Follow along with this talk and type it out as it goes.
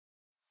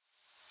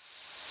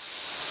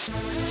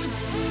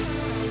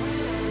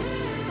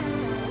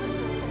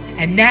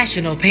A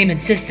national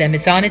payment system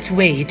is on its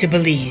way to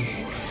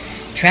Belize.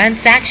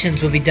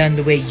 Transactions will be done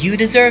the way you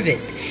deserve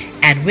it,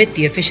 and with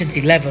the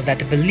efficiency level that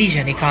the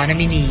Belizean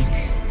economy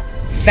needs.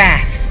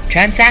 Fast,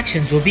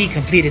 transactions will be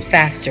completed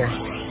faster.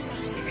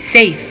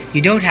 Safe,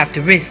 you don't have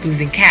to risk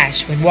losing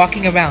cash when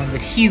walking around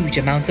with huge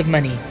amounts of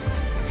money.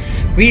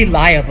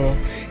 Reliable,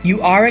 you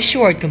are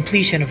assured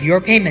completion of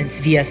your payments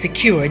via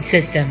secured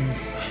systems.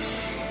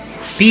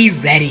 Be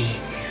ready.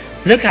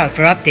 Look out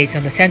for updates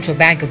on the Central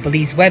Bank of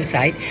Belize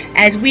website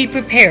as we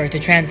prepare to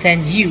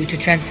transcend you to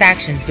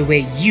transactions the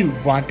way you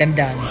want them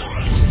done.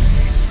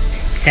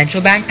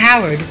 Central Bank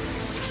powered,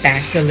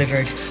 bank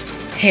delivered.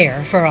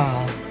 Hair for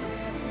all.